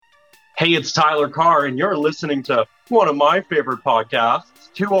Hey, it's Tyler Carr, and you're listening to one of my favorite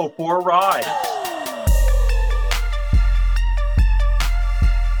podcasts, 204 Rise.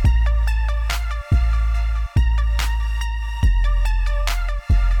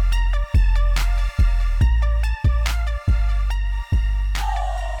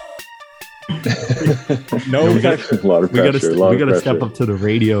 No, we gotta step up to the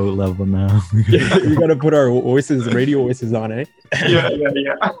radio level now. We gotta put our radio voices on, eh? Yeah.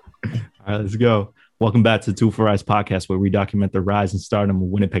 All right, let's go. Welcome back to 204 Rise podcast, where we document the rise and stardom of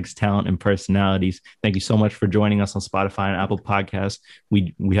Winnipeg's talent and personalities. Thank you so much for joining us on Spotify and Apple Podcasts.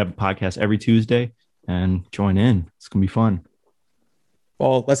 We have a podcast every Tuesday, and join in. It's gonna be fun.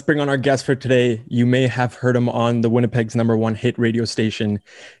 Well, let's bring on our guest for today. You may have heard him on the Winnipeg's #1 hit radio station.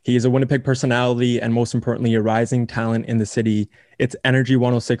 He is a Winnipeg personality and, most importantly, a rising talent in the city. It's Energy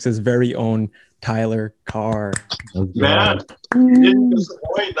 106's very own Tyler Carr. Man, didn't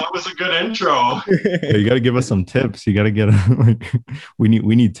disappoint. That was a good intro. Yeah, you got to give us some tips. You got to get we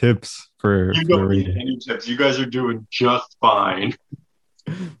need tips for. You don't need any tips. You guys are doing just fine.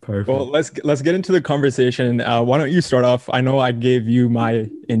 Perfect. Well, let's get into the conversation. Why don't you start off? I know I gave you my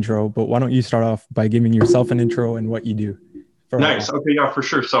intro, but why don't you start off by giving yourself an intro and what you do? Nice. Okay, yeah, for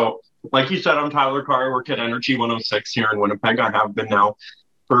sure. So, like you said, I'm Tyler Carr. I work at Energy 106 here in Winnipeg. I have been now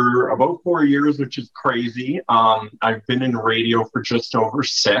for about 4 years, which is crazy. I've been in radio for just over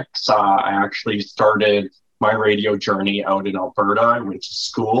 6. I actually started my radio journey out in Alberta. I went to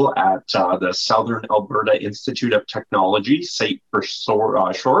school at the Southern Alberta Institute of Technology, SAIT for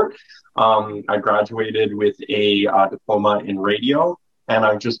short. I graduated with a diploma in radio, and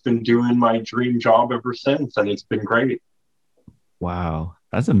I've just been doing my dream job ever since, and it's been great. Wow,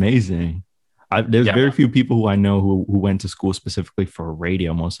 that's amazing. There's very few people who I know who went to school specifically for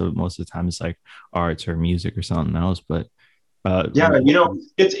radio. Most of the time it's like arts or music or something else, but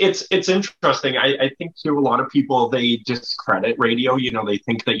it's interesting. I think too, a lot of people, they discredit radio. They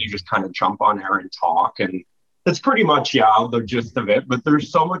think that you just kind of jump on air and talk, and that's pretty much the gist of it. But there's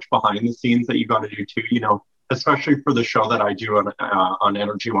so much behind the scenes that you got to do too. Especially for the show that I do on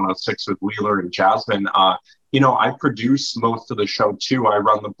Energy 106 with Wheeler and Jasmine. I produce most of the show too. I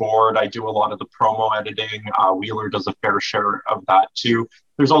run the board. I do a lot of the promo editing. Wheeler does a fair share of that too.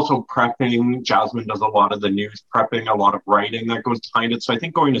 There's also prepping. Jasmine does a lot of the news prepping, a lot of writing that goes behind it. So I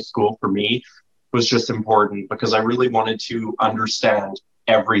think going to school for me was just important because I really wanted to understand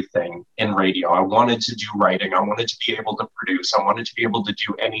everything in radio. I wanted to do writing. I wanted to be able to produce. I wanted to be able to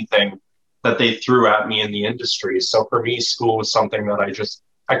do anything that they threw at me in the industry. So for me, school was something that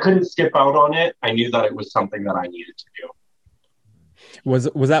I couldn't skip out on it. I knew that it was something that I needed to do. Was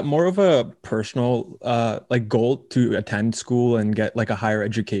that more of a personal goal to attend school and get like a higher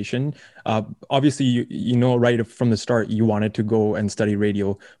education? Obviously, right from the start, you wanted to go and study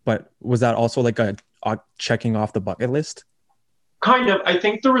radio, but was that also like a checking off the bucket list? Kind of. I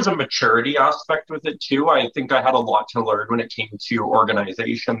think there was a maturity aspect with it too. I think I had a lot to learn when it came to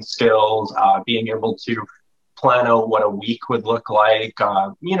organization skills, being able to plan out what a week would look like,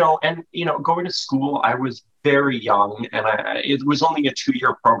 going to school. I was very young, and it was only a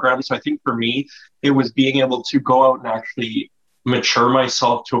 2-year program. So I think for me, it was being able to go out and actually mature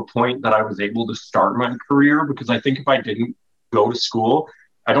myself to a point that I was able to start my career. Because I think if I didn't go to school,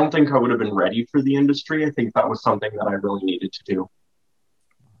 I don't think I would have been ready for the industry. I think that was something that I really needed to do.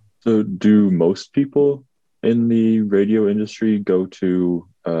 So do most people in the radio industry go to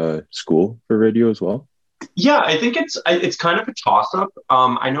school for radio as well? Yeah, I think it's kind of a toss-up.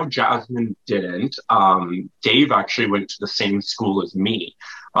 I know Jasmine didn't. Dave actually went to the same school as me,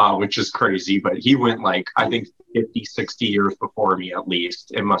 which is crazy. But he went I think 50, 60 years before me at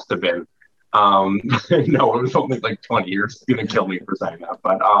least. It must have been. No, it was only 20 years. It's going to kill me for saying that.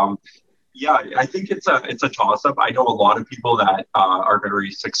 But I think it's a toss-up. I know a lot of people that are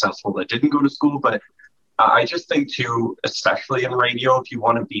very successful that didn't go to school, but I just think too, especially in radio, if you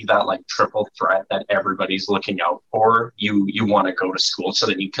want to be that triple threat that everybody's looking out for, you want to go to school so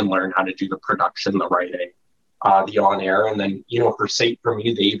that you can learn how to do the production, the writing, the on air. And then, for SAIT, for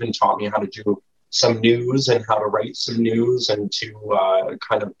me, they even taught me how to do some news and how to write some news and to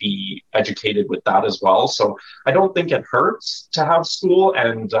kind of be educated with that as well. So I don't think it hurts to have school.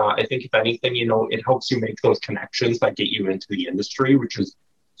 And I think if anything, it helps you make those connections that get you into the industry, which is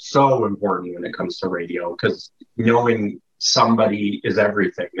so important when it comes to radio, because knowing somebody is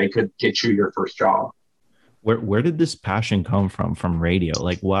everything. They could get you your first job. Where did this passion come from radio?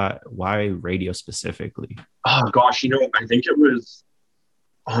 Why radio specifically? Oh gosh, I think it was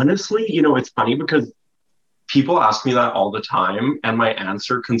honestly, it's funny because people ask me that all the time and my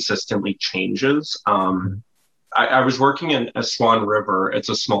answer consistently changes. I was working in Swan River. It's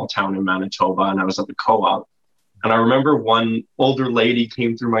a small town in Manitoba, and I was at the co-op. And I remember one older lady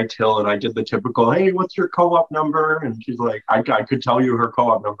came through my till, and I did the typical, "Hey, what's your co-op number?" And she's like, I could tell you her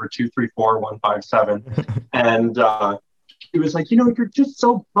co-op number, 234157. And he was like, "You're just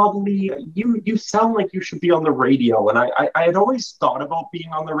so bubbly. You sound like you should be on the radio." And I had always thought about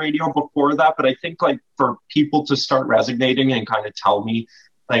being on the radio before that, but I think like for people to start resonating and kind of tell me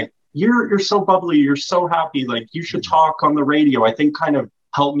like, you're so bubbly, you're so happy, like you should talk on the radio, I think kind of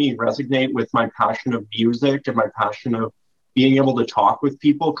helped me resonate with my passion of music and my passion of being able to talk with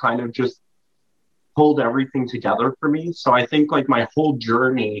people, kind of just pulled everything together for me. So I think like my whole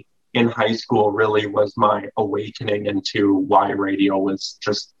journey in high school really was my awakening into why radio was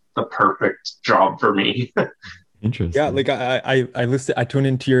just the perfect job for me. Interesting. Yeah, like I tune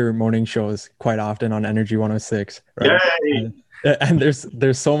into your morning shows quite often on Energy 106, right? Yay! And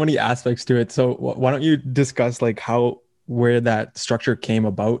there's so many aspects to it. So why don't you discuss like where that structure came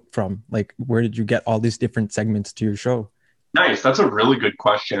about from? Like, where did you get all these different segments to your show? Nice. That's a really good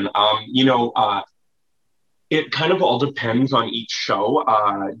question. It kind of all depends on each show.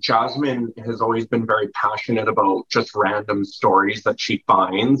 Jasmine has always been very passionate about just random stories that she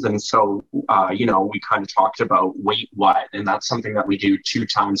finds. And so, we kind of talked about Wait What? And that's something that we do 2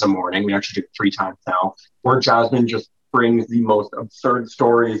 times a morning. We actually do 3 times now, where Jasmine just brings the most absurd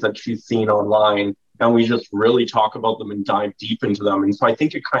stories that she's seen online. And we just really talk about them and dive deep into them. And so I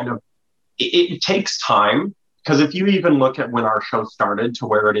think it takes time. Because if you even look at when our show started to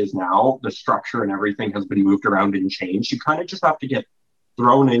where it is now, the structure and everything has been moved around and changed. You kind of just have to get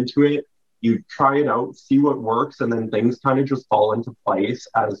thrown into it. You try it out, see what works, and then things kind of just fall into place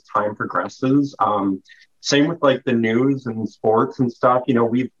as time progresses. Same with like the news and sports and stuff.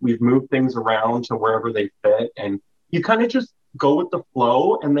 We've moved things around to wherever they fit, and you kind of just go with the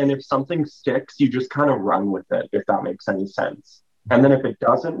flow. And then if something sticks, you just kind of run with it, if that makes any sense. And then if it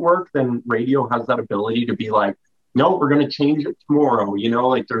doesn't work, then radio has that ability to be like, no, we're going to change it tomorrow.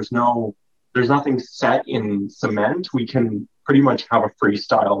 Like there's nothing set in cement. We can pretty much have a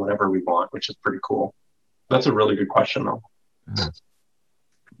freestyle whenever we want, which is pretty cool. That's a really good question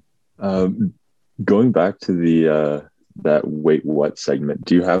though. Going back to the that Wait What segment,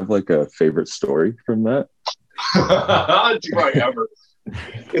 do you have like a favorite story from that? Do I ever?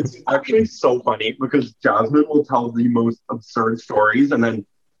 It's actually so funny because Jasmine will tell the most absurd stories, and then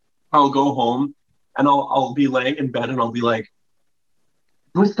I'll go home and I'll be laying in bed and I'll be like,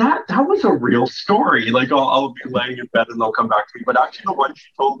 that was a real story. Like I'll be laying in bed and they'll come back to me. But actually the one she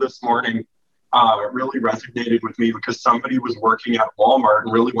told this morning really resonated with me because somebody was working at Walmart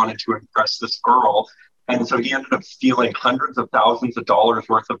and really wanted to impress this girl. And so he ended up stealing hundreds of thousands of dollars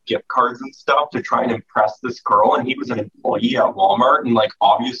worth of gift cards and stuff to try and impress this girl. And he was an employee at Walmart. And like,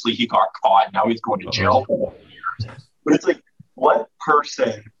 obviously he got caught. Now he's going to jail for years. But it's like, what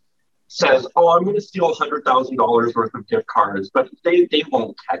person says, "Oh, I'm going to steal $100,000 worth of gift cards, but they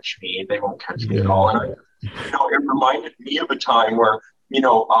won't catch me. They won't catch me at all." And it reminded me of a time where,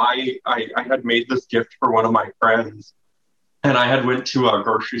 I had made this gift for one of my friends, and I had went to a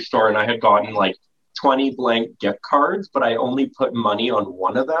grocery store and I had gotten like 20 blank gift cards, but I only put money on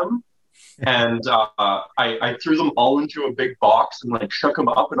one of them. And I threw them all into a big box and like shook them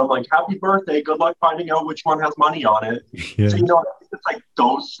up. And I'm like, "Happy birthday. Good luck finding out which one has money on it." Yeah. So, I think it's like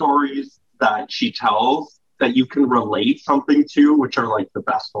those stories that she tells that you can relate something to, which are like the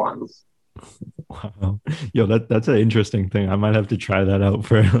best ones. Wow. Yo, that's an interesting thing. I might have to try that out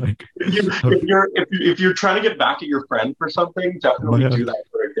for like if you're trying to get back at your friend for something, definitely do that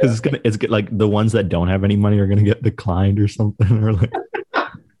for a gift. It's like the ones that don't have any money are gonna get declined or something, or like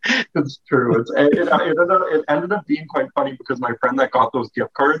It's true. It ended up being quite funny because my friend that got those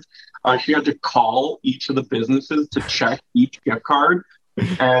gift cards, she had to call each of the businesses to check each gift card.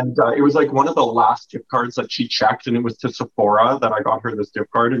 And it was like one of the last gift cards that she checked, and it was to Sephora that I got her this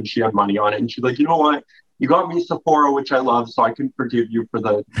gift card, and she had money on it. And she's like, "You know what? You got me Sephora, which I love, so I can forgive you for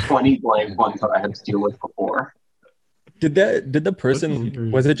the 20 blank ones that I had to deal with before." Did the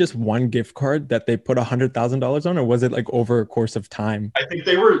person, was it just one gift card that they put $100,000 on, or was it like over a course of time? I think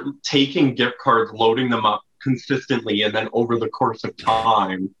they were taking gift cards, loading them up consistently, and then over the course of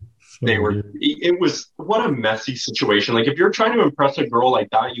time, it was, what a messy situation. Like if you're trying to impress a girl like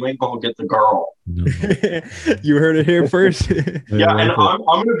that, you ain't gonna get the girl. No. You heard it here first. Yeah, and I'm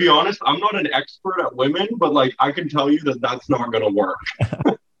gonna be honest, I'm not an expert at women, but like I can tell you that that's not gonna work.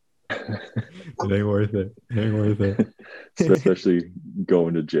 It ain't worth it. It ain't worth it. Especially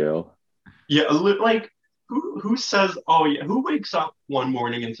going to jail. Yeah, like who says, "Oh yeah," who wakes up one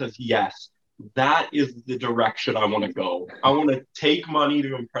morning and says, "Yes, that is the direction I want to go. I want to take money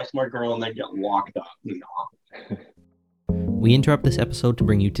to impress my girl and then get locked up." No, We interrupt this episode to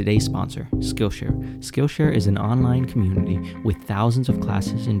bring you today's sponsor, Skillshare. Skillshare is an online community with thousands of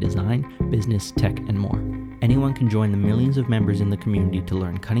classes in design, business, tech, and more. Anyone can join the millions of members in the community to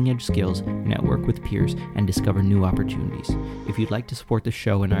learn cutting-edge skills, network with peers, and discover new opportunities. If you'd like to support the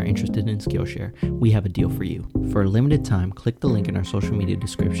show and are interested in Skillshare, we have a deal for you. For a limited time, click the link in our social media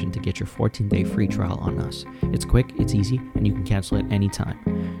description to get your 14-day free trial on us. It's quick, it's easy, and you can cancel at any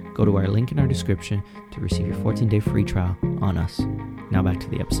time. Go to our link in our description to receive your 14-day free trial on us. Now back to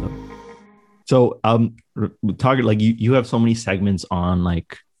the episode. So, talking like you have so many segments on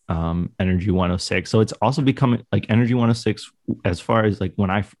like Energy 106. So it's also becoming like Energy 106 as far as like when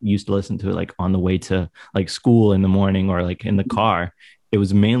I used to listen to it like on the way to like school in the morning or like in the car, it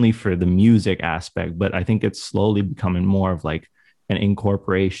was mainly for the music aspect. But I think it's slowly becoming more of like an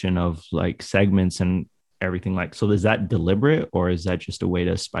incorporation of like segments and everything. Like, so is that deliberate or is that just a way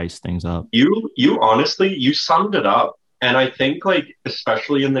to spice things up? You honestly, you summed it up. And I think like,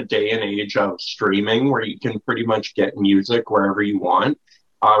 especially in the day and age of streaming where you can pretty much get music wherever you want,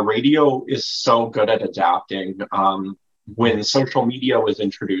 radio is so good at adapting. When social media was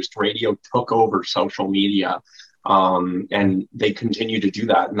introduced, radio took over social media, and they continue to do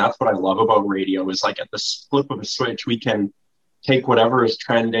that. And that's what I love about radio is like at the flip of a switch, we can take whatever is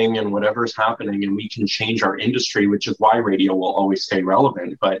trending and whatever is happening and we can change our industry, which is why radio will always stay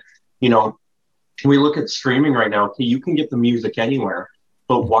relevant. But, you know, we look at streaming right now, you can get the music anywhere.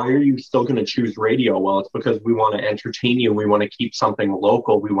 But why are you still going to choose radio? Well, it's because we want to entertain you. We want to keep something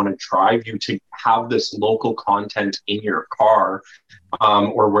local. We want to drive you to have this local content in your car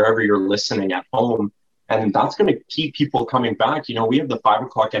or wherever you're listening at home. And that's going to keep people coming back. You know, we have the 5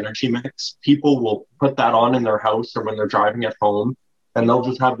 o'clock energy mix. People will put that on in their house or when they're driving at home, and they'll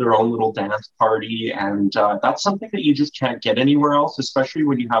just have their own little dance party. And that's something that you just can't get anywhere else, especially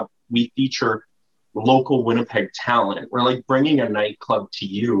when we feature local Winnipeg talent. We're like bringing a nightclub to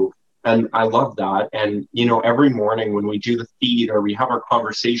you. And I love that. And, you know, every morning when we do the feed or we have our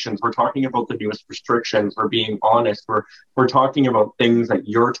conversations, we're talking about the newest restrictions. We're being honest. We're talking about things that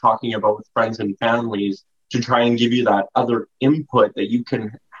you're talking about with friends and families to try and give you that other input that you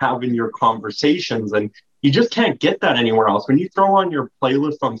can have in your conversations. And you just can't get that anywhere else. When you throw on your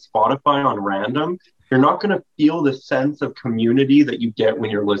playlist on Spotify on random, you're not going to feel the sense of community that you get when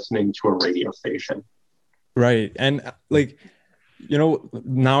you're listening to a radio station. Right. And like, you know,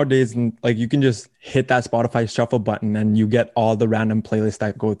 nowadays, like you can just hit that Spotify shuffle button and you get all the random playlists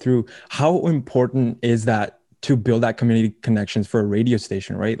that go through. How important is that to build that community connections for a radio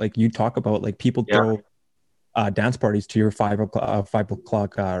station, right? Like you talk about like people throw dance parties to your 5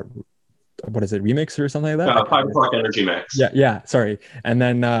 o'clock, what is it, remix or something like that? 5 o'clock energy mix. Yeah. Sorry. And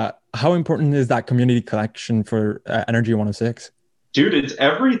then how important is that community connection for Energy 106? Dude, it's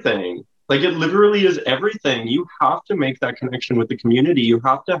everything. Like it literally is everything. You have to make that connection with the community. You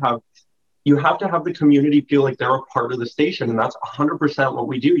have to have the community feel like they're a part of the station. And that's 100% what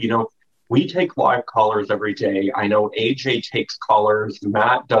we do. You know, we take live callers every day. I know AJ takes callers,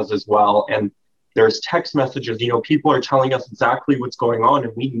 Matt does as well. And there's text messages, you know, people are telling us exactly what's going on,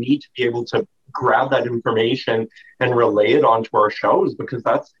 and we need to be able to grab that information and relay it onto our shows, because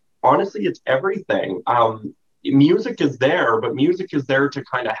that's honestly, it's everything. Music is there, but music is there to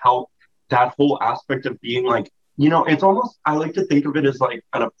kind of help that whole aspect of being like, you know, it's almost, I like to think of it as like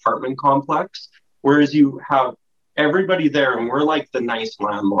an apartment complex, whereas you have everybody there and we're like the nice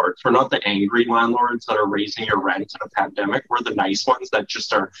landlords. We're not the angry landlords that are raising your rent in a pandemic. We're the nice ones that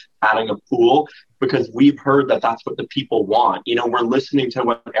just are adding a pool because we've heard that that's what the people want. You know, we're listening to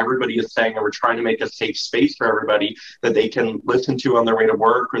what everybody is saying and we're trying to make a safe space for everybody that they can listen to on their way to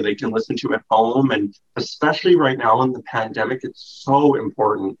work or they can listen to at home. And especially right now in the pandemic, it's so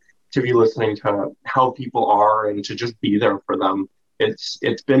important to be listening to how people are and to just be there for them. It's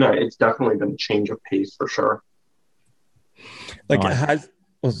definitely been a change of pace for sure. Like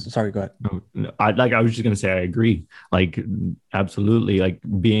sorry, go ahead. No, I was just gonna say I agree. Like absolutely, like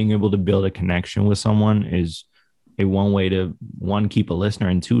being able to build a connection with someone is one way to keep a listener,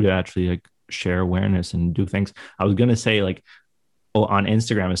 and 2 to actually like share awareness and do things. I was gonna say like on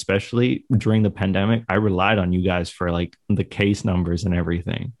Instagram, especially during the pandemic, I relied on you guys for like the case numbers and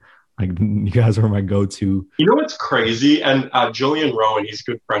everything. Like you guys were my go-to. You know what's crazy? And Julian Rowan, he's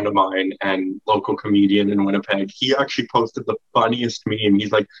a good friend of mine and local comedian in Winnipeg. He actually posted the funniest meme.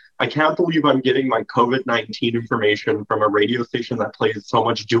 He's like, I can't believe I'm getting my COVID-19 information from a radio station that plays so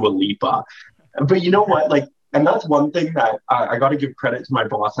much Dua Lipa. But you know what? Like, and that's one thing that I got to give credit to my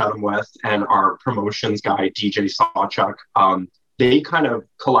boss, Adam West, and our promotions guy, DJ Sawchuk. They kind of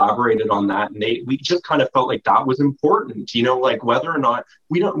collaborated on that, and we just kind of felt like that was important, you know, like whether or not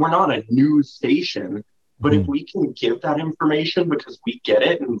we're not a news station, But if we can give that information because we get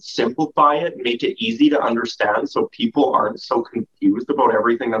it and simplify it, make it easy to understand so people aren't so confused about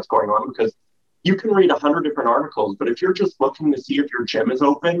everything that's going on, because you can read 100 different articles, but if you're just looking to see if your gym is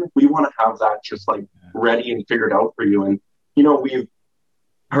open, we want to have that just like ready and figured out for you. And, you know, we've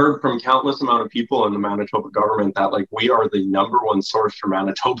heard from countless amount of people in the Manitoba government that like we are the number one source for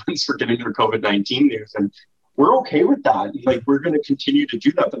Manitobans for getting their COVID-19 news. And we're okay with that. Like, we're going to continue to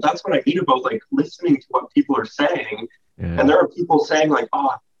do that. But that's what I mean about like listening to what people are saying. Yeah. And there are people saying like,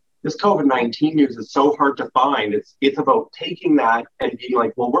 oh, this COVID-19 news is so hard to find. It's about taking that and being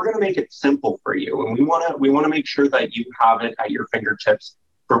like, well, we're going to make it simple for you. And we want to make sure that you have it at your fingertips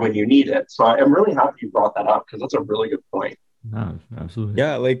for when you need it. So I'm really happy you brought that up, because that's a really good point. No, absolutely.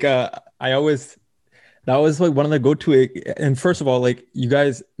 Yeah. Like, that was like one of the go-to, and first of all, like, you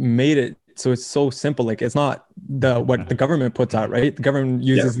guys made it so it's so simple. Like, it's not what the government puts out, right? The government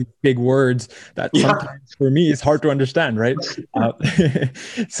uses these big words that sometimes for me is hard to understand, right?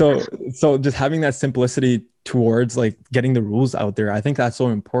 So just having that simplicity towards like getting the rules out there, I think that's so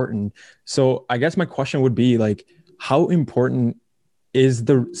important. So I guess my question would be like, how important is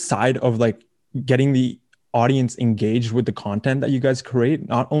the side of like getting the audience engaged with the content that you guys create,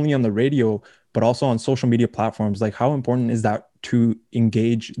 not only on the radio, but also on social media platforms? Like, how important is that to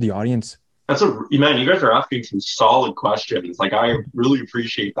engage the audience? Man, you guys are asking some solid questions. Like, I really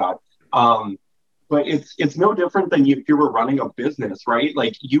appreciate that. But it's no different than if you were running a business, right?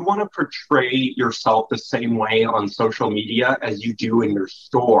 Like, you want to portray yourself the same way on social media as you do in your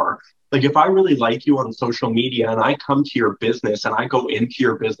store. Like, if I really like you on social media and I come to your business and I go into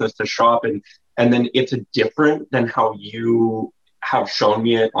your business to shop, and then it's different than how you have shown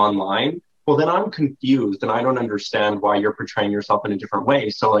me it online, well, then I'm confused and I don't understand why you're portraying yourself in a different way.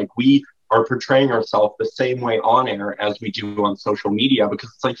 So like, we are portraying ourselves the same way on air as we do on social media,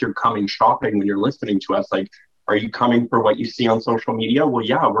 because it's like you're coming shopping when you're listening to us. Like, are you coming for what you see on social media? Well,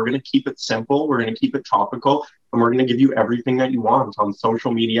 yeah, we're going to keep it simple. We're going to keep it topical, and we're going to give you everything that you want on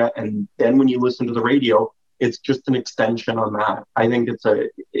social media. And then when you listen to the radio, it's just an extension on that. I think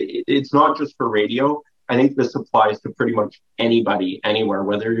it's not just for radio. I think this applies to pretty much anybody, anywhere,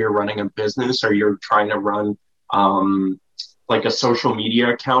 whether you're running a business or you're trying to run like a social media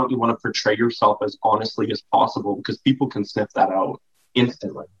account. You want to portray yourself as honestly as possible, because people can sniff that out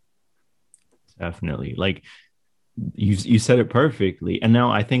instantly. Definitely. Like, you said it perfectly. And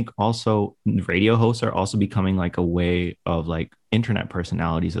now I think also radio hosts are also becoming like a way of like internet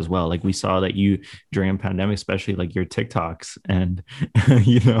personalities as well. Like, we saw that you during a pandemic, especially like your TikToks and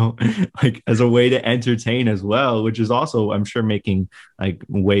you know, like as a way to entertain as well, which is also, I'm sure, making like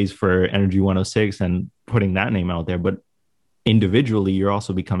ways for Energy 106 and putting that name out there. But individually, you're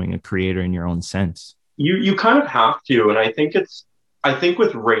also becoming a creator in your own sense. You kind of have to. And I think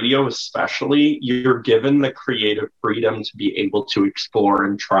with radio especially, you're given the creative freedom to be able to explore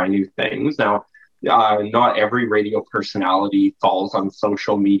and try new things. Now, not every radio personality falls on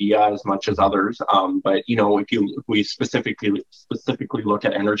social media as much as others. But, you know, if we specifically look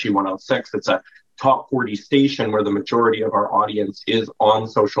at Energy 106, it's a top 40 station where the majority of our audience is on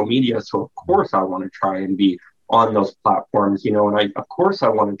social media. So, of course, I want to try and be on those platforms, you know, and of course I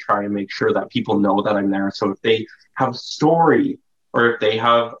want to try and make sure that people know that I'm there. So if they have a story, or if they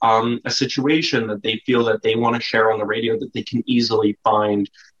have a situation that they feel that they want to share on the radio, that they can easily find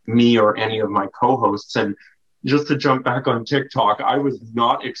me or any of my co-hosts. And just to jump back on TikTok, I was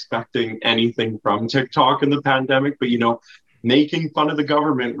not expecting anything from TikTok in the pandemic, but, you know, making fun of the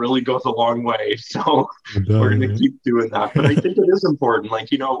government really goes a long way. So we're going to keep doing that. But I think it is important,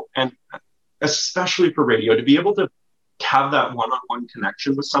 like, you know, and especially for radio, to be able to have that one-on-one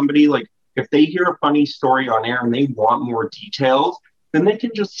connection with somebody. Like, if they hear a funny story on air and they want more details, then they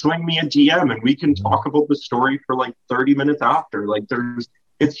can just swing me a DM and we can talk about the story for like 30 minutes after. Like,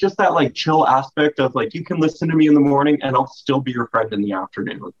 it's just that like chill aspect of like, you can listen to me in the morning and I'll still be your friend in the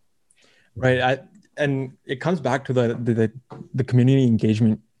afternoon. Right. And it comes back to the community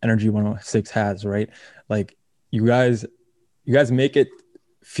engagement Energy 106 has, right? Like, you guys make it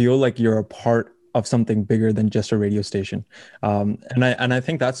feel like you're a part of something bigger than just a radio station. And I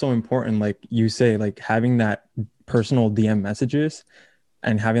think that's so important. Like you say, like having that personal DM messages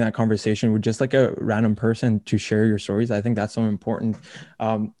and having that conversation with just like a random person to share your stories. I think that's so important.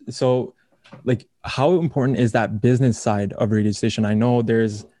 So like, how important is that business side of radio station? I know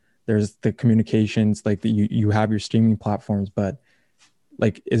there's the communications, like you have your streaming platforms, but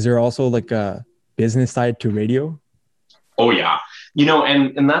like, is there also like a business side to radio? Oh yeah. You know,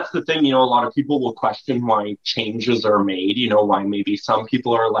 and that's the thing, you know, a lot of people will question why changes are made, you know, why maybe some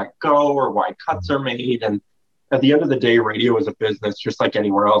people are let go or why cuts are made. And at the end of the day, radio is a business just like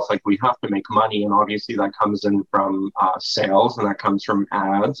anywhere else. Like, we have to make money, and obviously that comes in from sales, and that comes from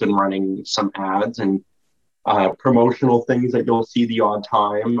ads and running some ads and promotional things that you'll see the odd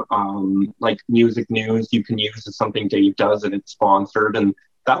time, like music news you can use as something Dave does and it's sponsored, and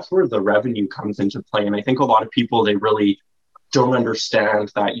that's where the revenue comes into play. And I think a lot of people, they really don't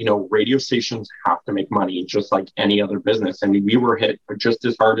understand that, radio stations have to make money just like any other business. I mean, we were hit just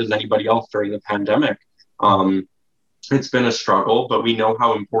as hard as anybody else during the pandemic. It's been a struggle, but we know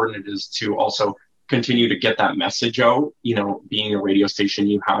how important it is to also continue to get that message out. Being a radio station,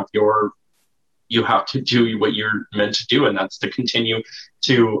 you have to do what you're meant to do, and that's to continue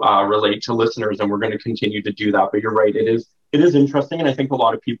to relate to listeners, and we're going to continue to do that. But you're right, it is interesting, and I think a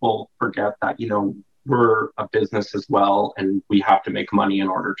lot of people forget that, we're a business as well, and we have to make money in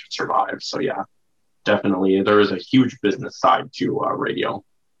order to survive. So yeah, definitely, there is a huge business side to radio.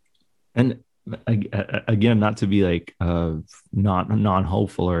 And again, not to be like not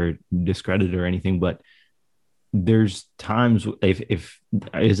non-hopeful or discredited or anything, but there's times if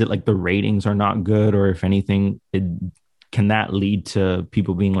is it like the ratings are not good, or if anything, can that lead to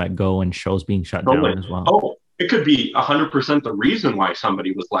people being let go and shows being shut down as well? It could be 100% the reason why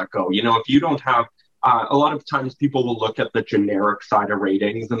somebody was let go. If you don't have a lot of times people will look at the generic side of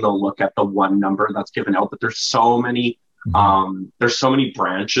ratings and they'll look at the one number that's given out, but there's so many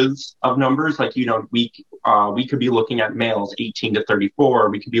branches of numbers. Like, we could be looking at males 18 to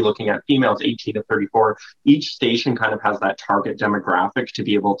 34. We could be looking at females 18 to 34. Each station kind of has that target demographic to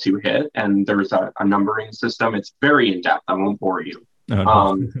be able to hit. And there's a numbering system. It's very in depth. I won't bore you.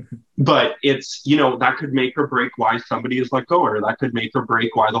 But it's, that could make or break why somebody is let go, or that could make or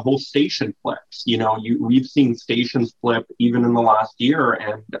break why the whole station flips. We've seen stations flip even in the last year,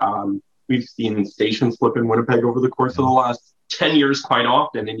 and we've seen stations flip in Winnipeg over the course of the last 10 years quite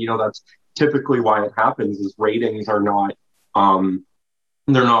often. And, that's typically why it happens, is ratings are not,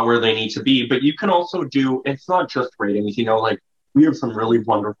 they're not where they need to be. But you can also it's not just ratings, like we have some really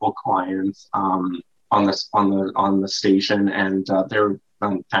wonderful clients on the station, and they're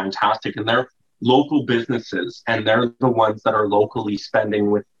fantastic, and they're local businesses, and they're the ones that are locally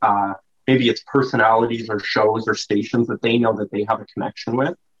spending with maybe it's personalities or shows or stations that they know that they have a connection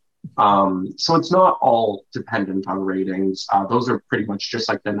with. So it's not all dependent on ratings. Those are pretty much just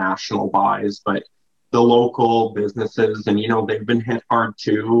like the national buys, but the local businesses, and they've been hit hard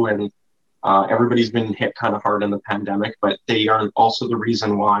too, and everybody's been hit kind of hard in the pandemic, but they are also the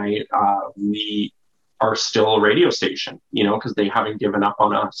reason why we are still a radio station, because they haven't given up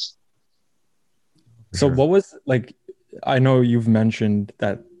on us. So what was, like, I know you've mentioned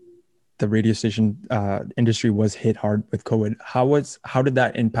that the radio station industry was hit hard with COVID. How did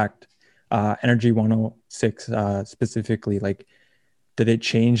that impact Energy 106 specifically? Like, did it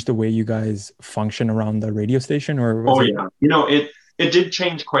change the way you guys function around the radio station, or it did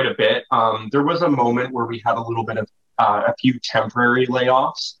change quite a bit. There was a moment where we had a little bit of a few temporary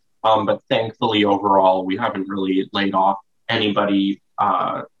layoffs. But thankfully, overall, we haven't really laid off anybody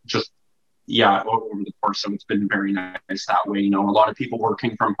over the course. So it's been very nice that way. A lot of people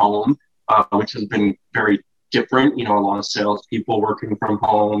working from home, which has been very different. A lot of salespeople working from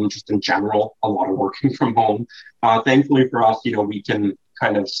home, just in general, a lot of working from home. Thankfully for us, we can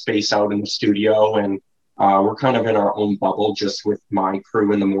kind of space out in the studio, and we're kind of in our own bubble just with my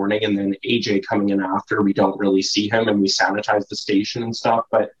crew in the morning, and then AJ coming in after. We don't really see him, and we sanitize the station and stuff,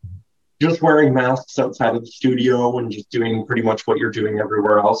 but just wearing masks outside of the studio and just doing pretty much what you're doing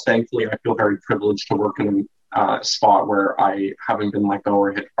everywhere else. Thankfully, I feel very privileged to work in a spot where I haven't been let go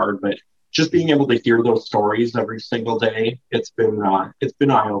or hit hard, but just being able to hear those stories every single day, it's been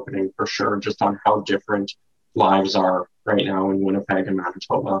eye-opening for sure, just on how different lives are right now in Winnipeg and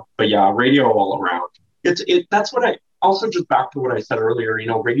Manitoba. But yeah, radio all around. That's what I also, just back to what I said earlier,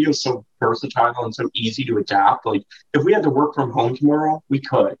 radio is so versatile and so easy to adapt. Like, if we had to work from home tomorrow, we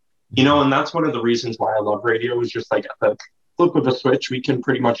could, and that's one of the reasons why I love radio, is just like at the flip of a switch, we can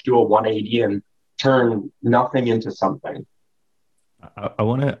pretty much do a 180 and turn nothing into something. I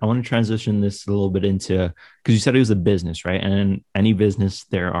want to transition this a little bit into, because you said it was a business, right? And in any business,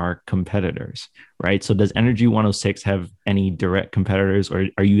 there are competitors, right? So does Energy 106 have any direct competitors, or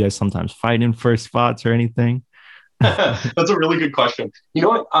are you guys sometimes fighting for spots or anything? That's a really good question. You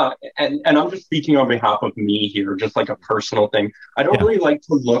know what? And I'm just speaking on behalf of me here, just like a personal thing. I don't really like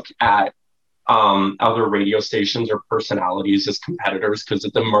to look at other radio stations or personalities as competitors, because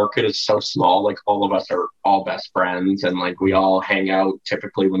the market is so small. Like, all of us are all best friends, and like we all hang out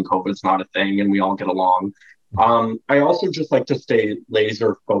typically when COVID's not a thing, and we all get along. I also just like to stay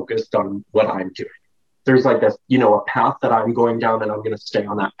laser focused on what I'm doing. There's like a path that I'm going down, and I'm going to stay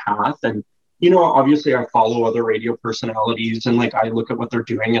on that path. And Obviously I follow other radio personalities, and like I look at what they're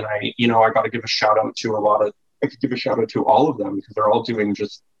doing, and I got to give a shout out to I could give a shout out to all of them because they're all doing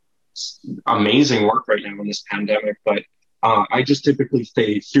just amazing work right now in this pandemic. But I just typically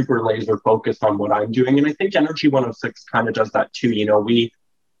stay super laser focused on what I'm doing. And I think Energy 106 kind of does that too.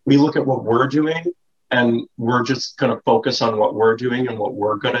 We look at what we're doing, and we're just going to focus on what we're doing and what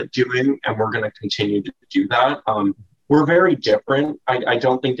we're good at doing. And we're going to continue to do that. We're very different. I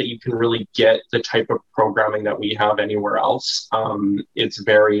don't think that you can really get the type of programming that we have anywhere else. It's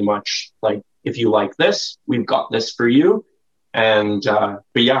very much like, if you like this, we've got this for you. And,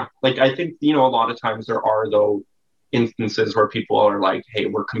 but yeah, like, I think, a lot of times there are though instances where people are like, hey,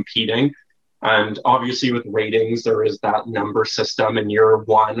 we're competing. And obviously with ratings, there is that number system, and you're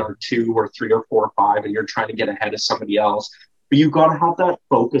 1 or 2 or 3 or 4 or 5, and you're trying to get ahead of somebody else. But you've got to have that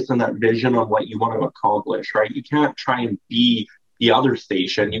focus and that vision on what you want to accomplish, right? You can't try and be the other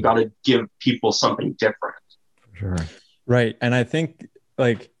station. You got to give people something different. Sure. Right. And I think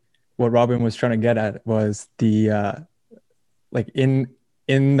like what Robin was trying to get at was the, like in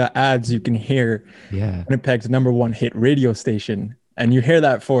the ads, you can hear Winnipeg's #1 hit radio station, and you hear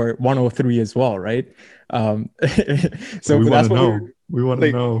that for 103 as well, right? So we that's what know. We want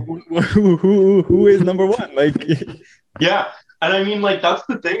to know who is #1. Like, yeah, and I mean, like, that's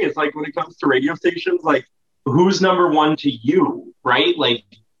the thing is, like, when it comes to radio stations, like, who's #1 to you, right? Like,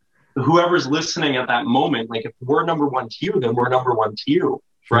 whoever's listening at that moment, like, if we're #1 to you, then we're #1 to you,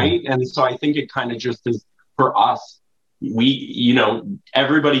 right? And so I think it kind of just is for us.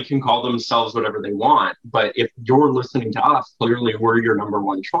 Everybody can call themselves whatever they want, but if you're listening to us, clearly we're your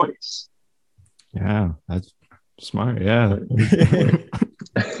 #1 choice. Yeah, that's smart. Yeah.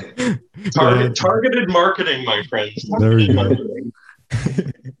 Targeted marketing, my friends. There we go.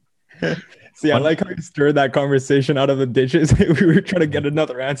 See, I like how you stirred that conversation out of the ditches. We were trying to get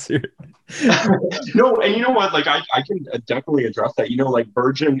another answer. No, and you know what? Like, I can definitely address that. Like,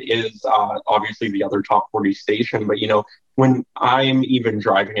 Virgin is obviously the other top 40 station, but when I'm even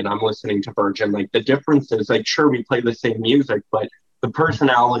driving and I'm listening to Virgin, like, the difference is, like, sure, we play the same music, but the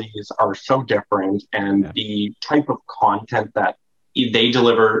personalities are so different, and the type of content that they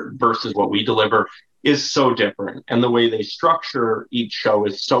deliver versus what we deliver is so different, and the way they structure each show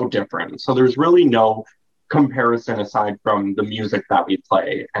is so different. So there's really no comparison aside from the music that we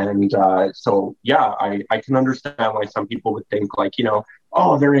play. And so yeah, I can understand why some people would think, like,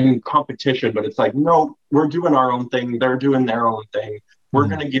 oh, they're in competition, but it's like, no, we're doing our own thing, they're doing their own thing. We're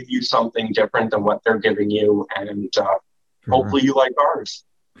going to give you something different than what they're giving you, and hopefully you like ours.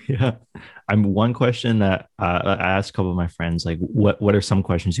 Yeah. One question that I asked a couple of my friends, like, what are some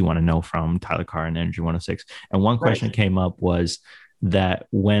questions you want to know from Tyler Carr and Energy 106? And one question that came up was that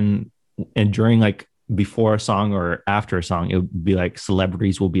during, like, before a song or after a song, it would be like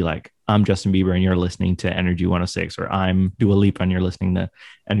celebrities will be like, I'm Justin Bieber and you're listening to Energy 106, or I'm Dua Lipa and you're listening to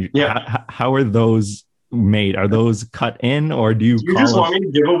Energy. Yeah. How are those made? Are those cut in, or do you just want me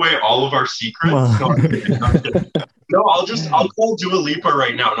to give away all of our secrets? No, I'm kidding. No, I'll call Dua Lipa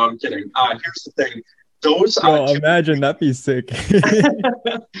right now. No, I'm kidding. Here's the thing. Imagine that'd be sick.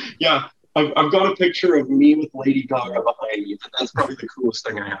 Yeah. I've got a picture of me with Lady Gaga behind me. That's probably the coolest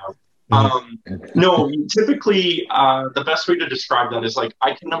thing I have. No, typically the best way to describe that is, like,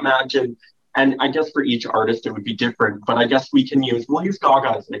 I can imagine, and I guess for each artist it would be different, but I guess we'll use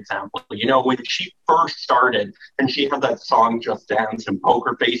Gaga as an example. When she first started and she had that song Just Dance and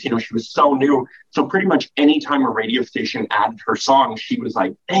Poker Face, she was so new. So pretty much anytime a radio station added her song, she was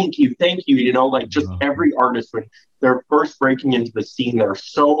like, thank you. Like, just every artist, when they're first breaking into the scene, they're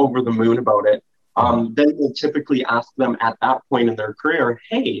so over the moon about it. Then we'll typically ask them at that point in their career,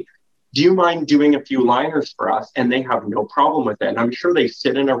 hey, do you mind doing a few liners for us? And they have no problem with it. And I'm sure they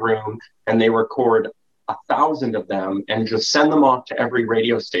sit in a room and they record 1,000 of them and just send them off to every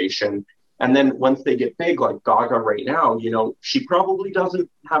radio station. And then once they get big, like Gaga right now, she probably doesn't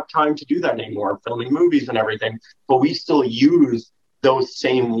have time to do that anymore, filming movies and everything. But we still use those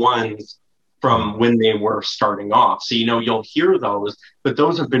same ones from when they were starting off. So, you'll hear those, but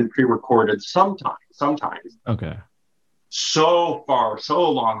those have been pre-recorded sometimes. Okay. So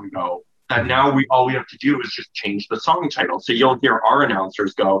long ago that now all we have to do is just change the song title. So you'll hear our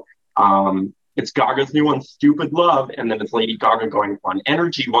announcers go, it's Gaga's new one, Stupid Love, and then it's Lady Gaga going on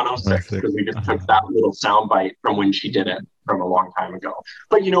Energy 106, because we just took that little soundbite from when she did it from a long time ago.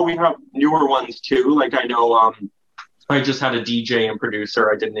 But we have newer ones too. Like, I know I just had a DJ and producer,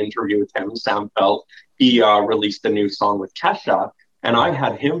 I did an interview with him, Sam Felt. He released a new song with Kesha, and I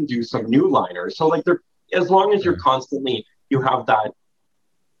had him do some new liners. So, like, as long as you have that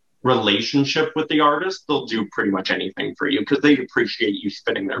relationship with the artist, they'll do pretty much anything for you because they appreciate you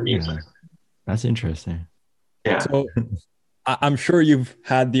spinning their music. That's interesting. Yeah. So I'm sure you've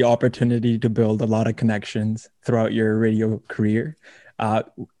had the opportunity to build a lot of connections throughout your radio career. Uh,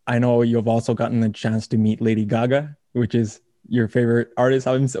 I know you've also gotten the chance to meet Lady Gaga, which is your favorite artist,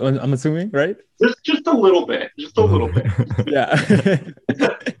 I'm assuming, right? Just a little bit, just a little bit. Yeah.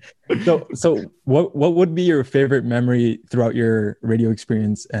 So what would be your favorite memory throughout your radio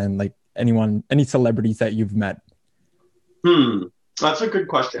experience, and like any celebrities that you've met? That's a good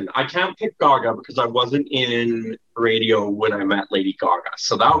question. I can't pick Gaga because I wasn't in radio when I met Lady Gaga.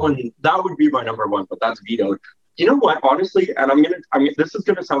 So that would be my number one, but that's vetoed. You know what? Honestly, and this is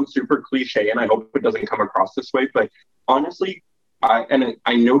gonna sound super cliche, and I hope it doesn't come across this way, but honestly,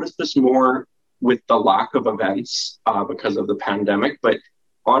 I noticed this more with the lack of events because of the pandemic. But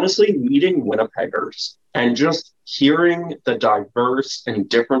honestly, meeting Winnipeggers and just hearing the diverse and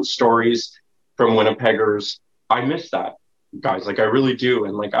different stories from Winnipeggers, I miss that, guys. Like I really do.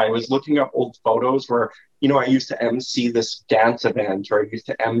 And like I was looking up old photos where, I used to MC this dance event, or I used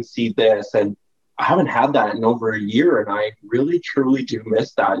to MC this, and I haven't had that in over a year. And I really truly do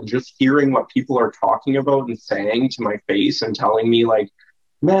miss that. And just hearing what people are talking about and saying to my face and telling me like,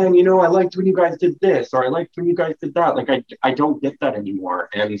 man, I liked when you guys did this, or I liked when you guys did that. Like I don't get that anymore.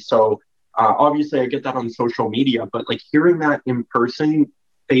 And so obviously I get that on social media, but like hearing that in person,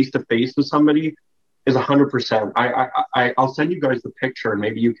 face to face with somebody is 100%. I'll send you guys the picture and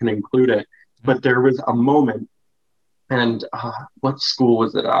maybe you can include it. But there was a moment, and what school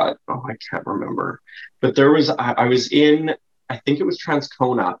was it at? Oh, I can't remember. But I was in, I think it was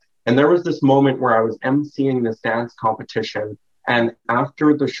Transcona, and there was this moment where I was emceeing this dance competition. And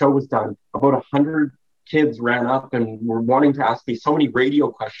after the show was done, about 100 kids ran up and were wanting to ask me so many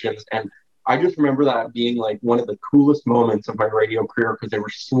radio questions. And I just remember that being like one of the coolest moments of my radio career, because they were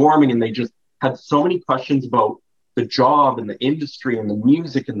swarming and they just had so many questions about the job and the industry and the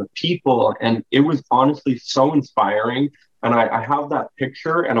music and the people. And it was honestly so inspiring. And I have that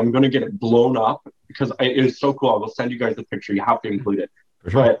picture, and I'm going to get it blown up because it is so cool. I will send you guys the picture. You have to include it.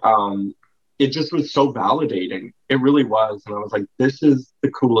 Sure. But it just was so validating. It really was. And I was like, this is the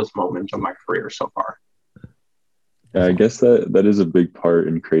coolest moment of my career so far. Yeah, I guess that is a big part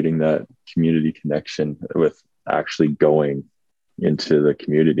in creating that community connection, with actually going into the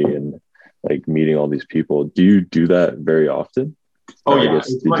community and like meeting all these people. Do you do that very often? Oh, I yeah.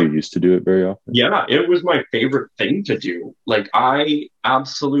 guess, did you used to do it very often? Yeah, it was my favorite thing to do. Like, I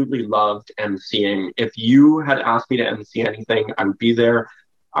absolutely loved emceeing. If you had asked me to MC anything, I would be there.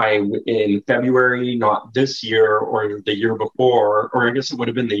 In February, not this year or the year before, or I guess it would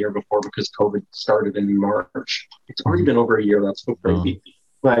have been the year before because COVID started in March. It's already been over a year. That's so crazy.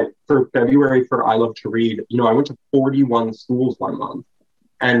 But for February, for I Love to Read, I went to 41 schools 1 month.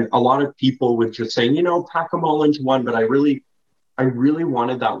 And a lot of people would just say, pack them all into one. But I really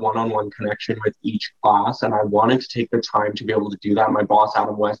wanted that one-on-one connection with each class. And I wanted to take the time to be able to do that. My boss,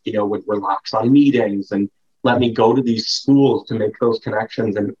 Adam West, would relax on meetings and let me go to these schools to make those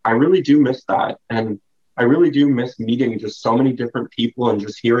connections. And I really do miss that. And I really do miss meeting just so many different people and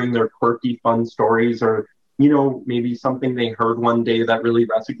just hearing their quirky, fun stories, or, maybe something they heard one day that really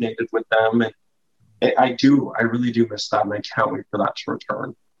resonated with them. And I really do miss that. And I can't wait for that to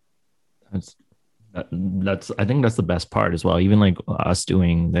return. I think that's the best part as well. Even like us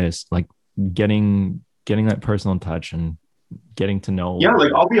doing this, like getting that personal touch and getting to know. Yeah,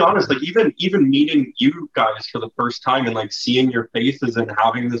 like I'll be honest, like even meeting you guys for the first time and like seeing your faces and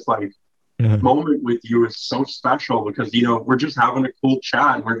having this like moment with you is so special, because we're just having a cool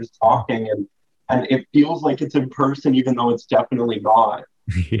chat and we're just talking, and it feels like it's in person even though it's definitely not.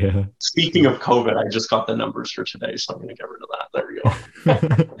 Yeah. Speaking of COVID, I just got the numbers for today, so I'm gonna get rid of that. There we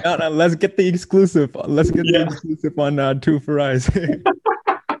go. No, let's get the exclusive. Let's get the exclusive on Two for Eyes.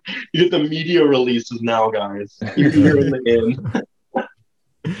 You get the media releases now, guys. You're here in the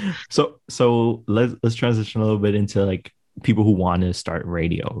end. So let's transition a little bit into like people who want to start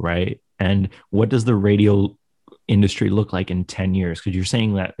radio, right? And what does the radio industry look like in 10 years? Because you're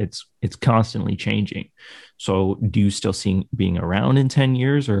saying that it's constantly changing. So do you still see being around in 10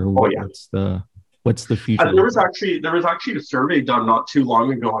 years, or what's the future? There was actually a survey done not too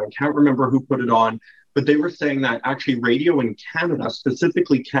long ago. I can't remember who put it on, but they were saying that actually radio in Canada,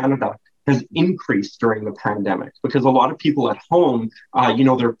 specifically Canada, has increased during the pandemic, because a lot of people at home,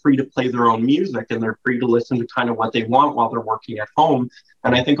 they're free to play their own music and they're free to listen to kind of what they want while they're working at home.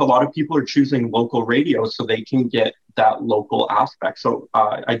 And I think a lot of people are choosing local radio so they can get that local aspect. So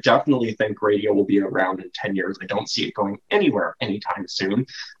I definitely think radio will be around in 10 years. I don't see it going anywhere anytime soon.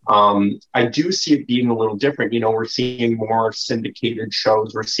 I do see it being a little different. We're seeing more syndicated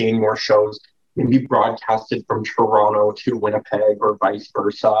shows. We're seeing more shows maybe broadcasted from Toronto to Winnipeg or vice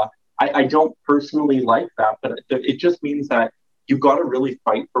versa. I don't personally like that, but it just means that you've got to really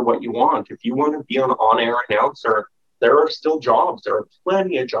fight for what you want. If you want to be an on-air announcer, there are still jobs. There are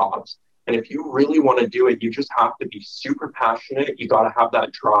plenty of jobs. And if you really want to do it, you just have to be super passionate. You got to have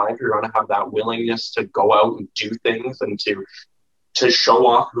that drive. You got to have that willingness to go out and do things and to show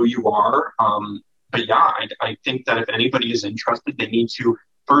off who you are. But yeah, I think that if anybody is interested, they need to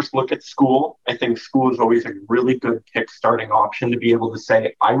first look at school. I think school is always a really good kickstarting option to be able to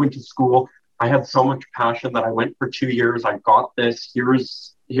say, I went to school. I had so much passion that I went for 2 years. I got this.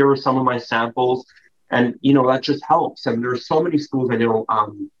 Here are some of my samples. And, that just helps. And there's so many schools. I know a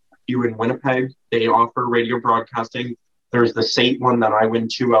few in Winnipeg, they offer radio broadcasting. There's the SAIT one that I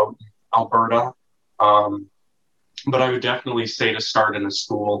went to out in Alberta. But I would definitely say to start in a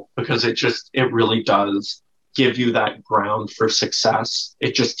school, because it really does give you that ground for success.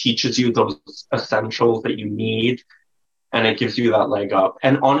 It just teaches you those essentials that you need, and it gives you that leg up.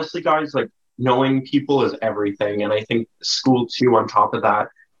 And honestly, guys, like, knowing people is everything. And I think school too, on top of that,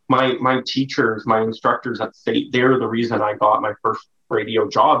 my teachers, my instructors at SAIT, they're the reason I got my first radio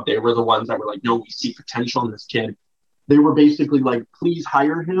job. They were the ones that were like, no, we see potential in this kid. They were basically like, please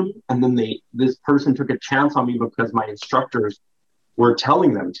hire him. And then this person took a chance on me because my instructors were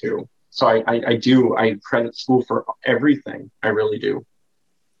telling them to. So I credit school for everything. I really do.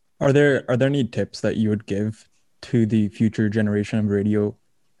 Are there any tips that you would give to the future generation of radio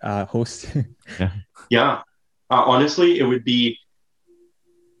hosts? Yeah. Honestly, it would be,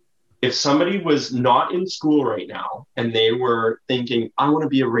 if somebody was not in school right now and they were thinking, I want to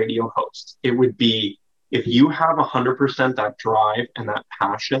be a radio host, it would be, if you have 100% that drive and that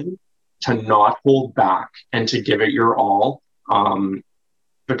passion, to not hold back and to give it your all.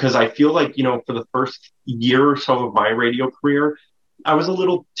 Because I feel like, for the first year or so of my radio career, I was a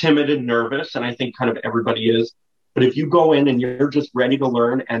little timid and nervous, and I think kind of everybody is. But if you go in and you're just ready to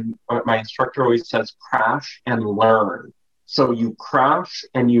learn, and my instructor always says, crash and learn. So you crash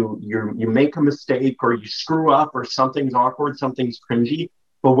and you make a mistake, or you screw up, or something's awkward, something's cringy.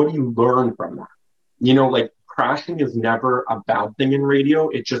 But what do you learn from that? Like, crashing is never a bad thing in radio.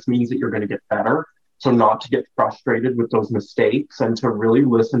 It just means that you're going to get better. So not to get frustrated with those mistakes, and to really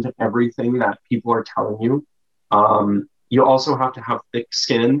listen to everything that people are telling you. You also have to have thick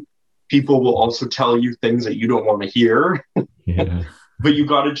skin. People will also tell you things that you don't want to hear. Yeah. But you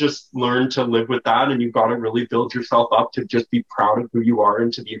got to just learn to live with that, and you got to really build yourself up to just be proud of who you are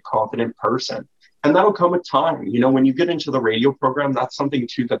and to be a confident person. And that'll come with time. When you get into the radio program, that's something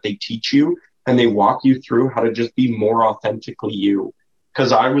too that they teach you, and they walk you through how to just be more authentically you.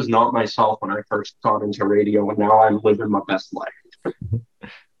 Because I was not myself when I first got into radio, and now I'm living my best life.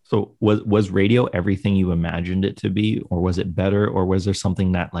 So was radio everything you imagined it to be, or was it better, or was there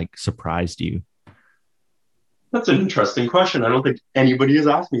something that like surprised you? That's an interesting question. I don't think anybody has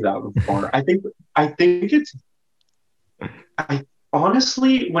asked me that before. I think I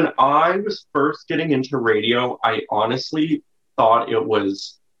honestly, when I was first getting into radio, I honestly thought it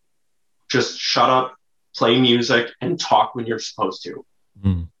was just shut up, play music, and talk when you're supposed to.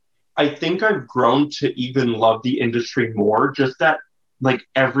 Mm. I think I've grown to even love the industry more, just that, like,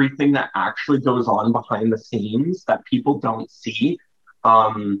 everything that actually goes on behind the scenes that people don't see.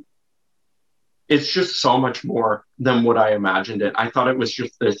 It's just so much more than what I imagined it. I thought it was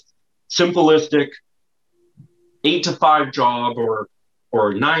just this simplistic 8 to 5 job or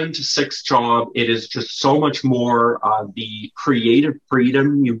 9 to 6 job. It is just so much more. The creative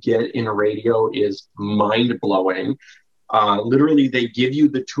freedom you get in a radio is mind-blowing. Literally, they give you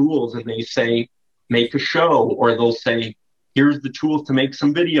the tools and they say, make a show, or they'll say, here's the tools to make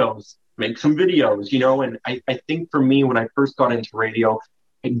some videos, And I think for me, when I first got into radio,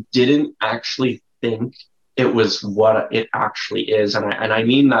 I didn't actually think it was what it actually is. And I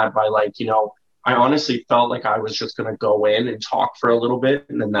mean that by, like, I honestly felt like I was just going to go in and talk for a little bit,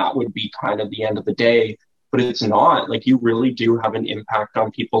 and then that would be kind of the end of the day. But it's not. Like, you really do have an impact on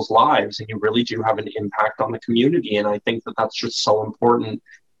people's lives, and you really do have an impact on the community. And I think that that's just so important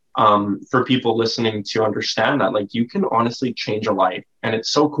for people listening to understand that, like, you can honestly change a life, and it's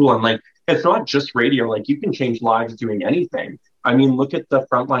so cool. And, like, it's not just radio. Like, you can change lives doing anything. I mean, look at the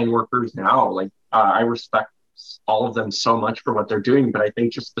frontline workers now. Like, I respect all of them so much for what they're doing, but I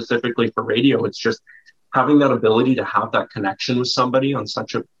think just specifically for radio, it's just having that ability to have that connection with somebody on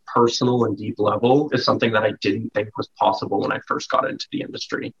such a personal and deep level is something that I didn't think was possible when I first got into the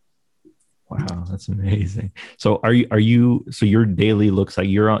industry. Wow, that's amazing. So so your daily looks like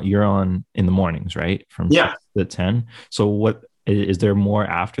you're on in the mornings, right? From 6 to 10. So what is there more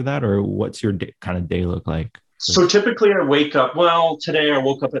after that, or what's your kind of day look like? So typically I wake up, today I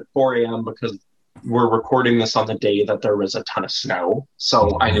woke up at 4 a.m. because we're recording this on the day that there was a ton of snow.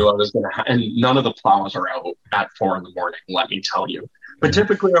 So I knew I was going to, and none of the plows are out at 4 a.m, let me tell you. But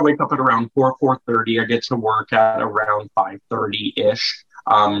typically I wake up at around 4:30. I get to work at around 5:30-ish.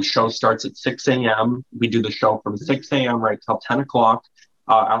 Show starts at 6 a.m. We do the show from 6 a.m. right till 10 o'clock.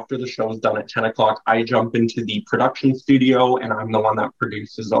 After the show is done at 10 o'clock, I jump into the production studio, and I'm the one that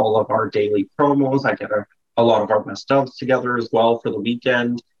produces all of our daily promos. I get a lot of our best ofs together as well for the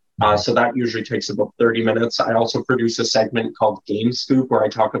weekend. So that usually takes about 30 minutes. I also produce a segment called Game Scoop, where I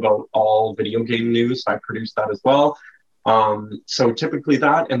talk about all video game news. I produce that as well. So typically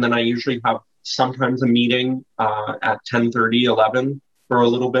that, and then I usually have sometimes a meeting at 10:30, 11 for a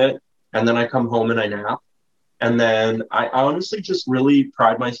little bit, and then I come home and I nap. And then I honestly just really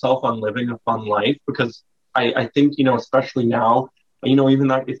pride myself on living a fun life, because I think, especially now, even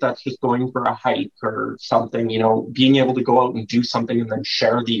if that's just going for a hike or something, being able to go out and do something and then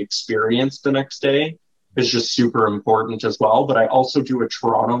share the experience the next day is just super important as well. But I also do a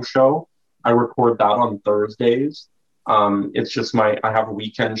Toronto show. I record that on Thursdays. It's just I have a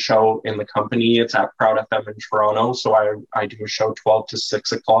weekend show in the company. It's at Proud FM in Toronto. So I do a show 12 to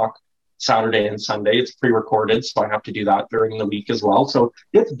 6 o'clock Saturday and Sunday. It's pre-recorded, so I have to do that during the week as well. So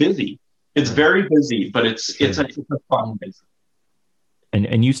it's busy. It's very busy, but it's a fun business.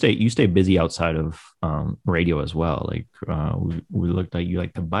 And you stay busy outside of radio as well. Like we looked like you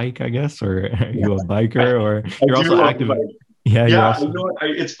like to bike, I guess, or are you a biker, or you're also active? Yeah.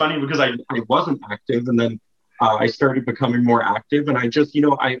 It's funny because I wasn't active, and then I started becoming more active, and I just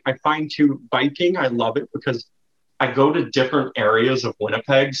I find too biking. I love it because I go to different areas of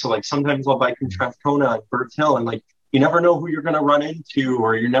Winnipeg. So like sometimes I'll bike in Strathcona and Birds Hill, and like you never know who you're going to run into,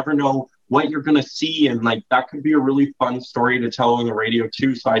 or you never know what you're going to see. And like that could be a really fun story to tell on the radio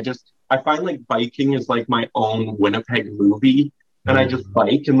too. So I find like biking is like my own Winnipeg movie. And I just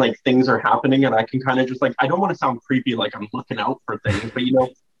bike, and like things are happening, and I can kind of just like, I don't want to sound creepy, like I'm looking out for things, but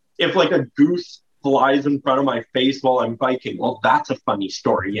if like a goose flies in front of my face while I'm biking, well, that's a funny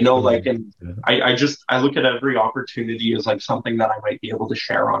story, like, and I look at every opportunity as like something that I might be able to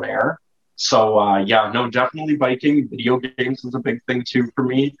share on air. So definitely biking. Video games is a big thing too for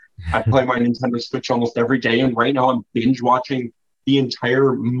me. I play my Nintendo Switch almost every day, and right now I'm binge watching the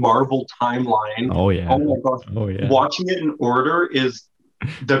entire Marvel timeline. Oh yeah. Oh my gosh. Oh yeah. Watching it in order is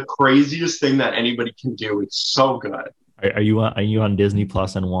the craziest thing that anybody can do. It's so good. Are you on Disney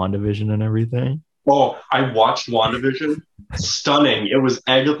Plus and WandaVision and everything? Oh, I watched WandaVision. Stunning. It was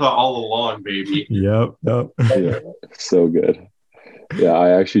Agatha all along, baby. Yep. Yeah, so good. Yeah,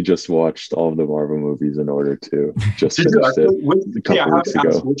 I actually just watched all of the Marvel movies in order to just finish it a couple weeks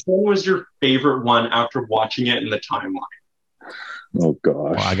ago. Which one was your favorite one after watching it in the timeline? Oh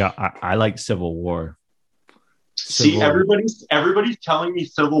gosh. Well, I like Civil War. Everybody's telling me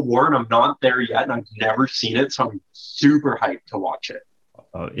Civil War, and I'm not there yet, and I've never seen it, so I'm super hyped to watch it.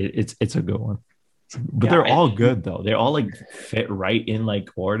 It's a good one. But they're all good though. They all like fit right in like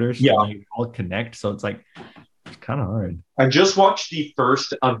order. So they all connect. So it's like it's kind of hard. I just watched the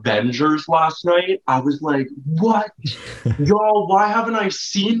first Avengers last night. I was like, what? Y'all, why haven't I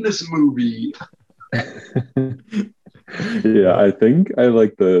seen this movie? Yeah, I think I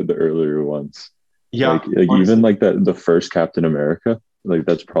like the earlier ones. Yeah. Like even like the first Captain America. Like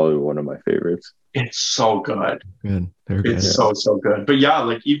that's probably one of my favorites. It's so good. They're good. It's so good. But yeah,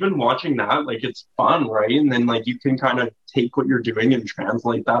 like even watching that, like it's fun, right? And then like you can kind of take what you're doing and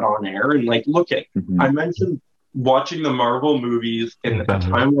translate that on air. And like, look at, I mentioned watching the Marvel movies in a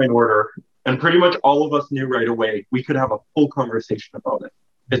timeline order, and pretty much all of us knew right away we could have a full conversation about it.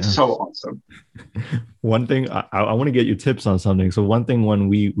 It's so awesome. One thing, I want to get your tips on something. So one thing when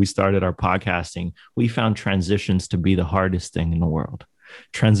we started our podcasting, we found transitions to be the hardest thing in the world.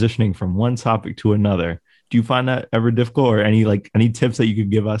 Transitioning from one topic to another. Do you find that ever difficult, or any tips that you could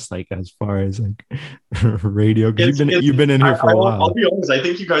give us, like as far as like radio? Because you've been in here for a while. I'll be honest, I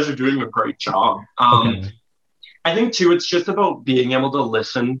think you guys are doing a great job. I think too, it's just about being able to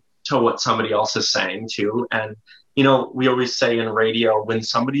listen to what somebody else is saying too. And we always say in radio, when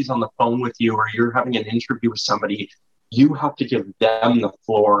somebody's on the phone with you or you're having an interview with somebody, you have to give them the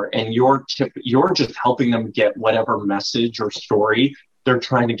floor, and you're just helping them get whatever message or story they're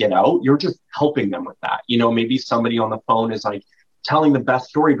trying to get out. You're just helping them with that. Maybe somebody on the phone is like telling the best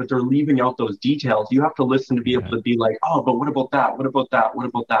story, but they're leaving out those details. You have to listen to be able to be like, oh, but what about that? What about that? What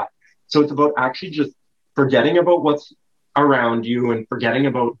about that? So it's about actually just forgetting about what's around you and forgetting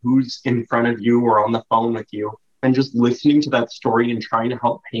about who's in front of you or on the phone with you, and just listening to that story and trying to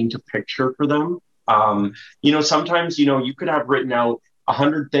help paint a picture for them. Sometimes, you could have written out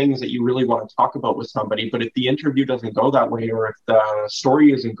 100 things that you really want to talk about with somebody, but if the interview doesn't go that way, or if the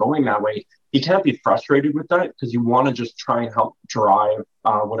story isn't going that way, you can't be frustrated with that, because you want to just try and help drive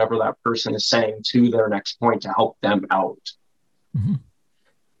whatever that person is saying to their next point to help them out. Mm-hmm.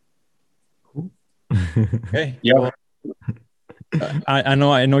 Cool. Okay. Yeah. Well, I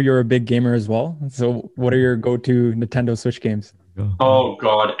know you're a big gamer as well. So what are your go-to Nintendo Switch games? Oh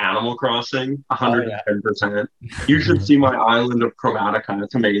God, Animal Crossing, 110%. You should see my island of Chromatica.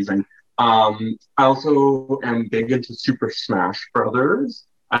 It's amazing. I also am big into Super Smash Brothers.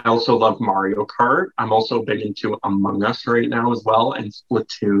 I also love Mario Kart. I'm also big into Among Us right now as well, and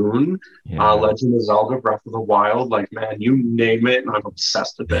Splatoon, Legend of Zelda, Breath of the Wild. Like, man, you name it, and I'm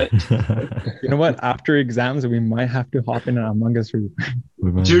obsessed with it. You know what? After exams, we might have to hop in an Among Us room.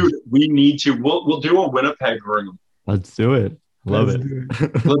 Dude, we need to. We'll do a Winnipeg room. Let's do it. Love it.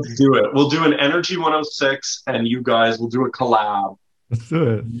 Let's do it. We'll do an Energy 106, and you guys will do a collab. Let's do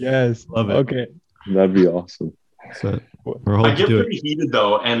it. Yes. Love it. Okay. That'd be awesome. So I get pretty heated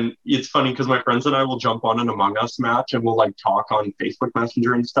though, and it's funny because my friends and I will jump on an Among Us match and we'll like talk on Facebook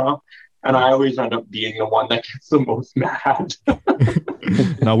Messenger and stuff, and I always end up being the one that gets the most mad.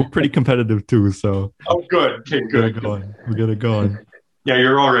 No, we're pretty competitive too, so. Oh, good. Okay, good. We get it going. Yeah,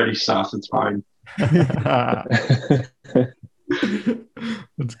 you're already sus. It's fine.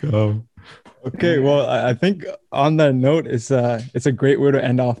 Let's go. Okay, well, I think on that note, it's a great way to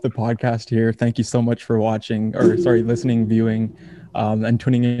end off the podcast here. Thank you so much for listening, viewing, and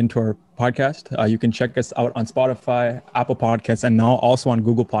tuning into our podcast. You can check us out on Spotify, Apple Podcasts, and now also on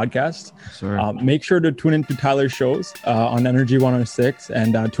Google Podcasts. Make sure to tune into Tyler's shows on Energy 106,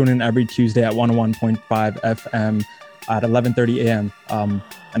 and tune in every Tuesday at 101.5 FM at 11:30 a.m.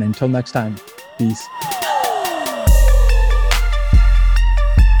 And until next time, peace.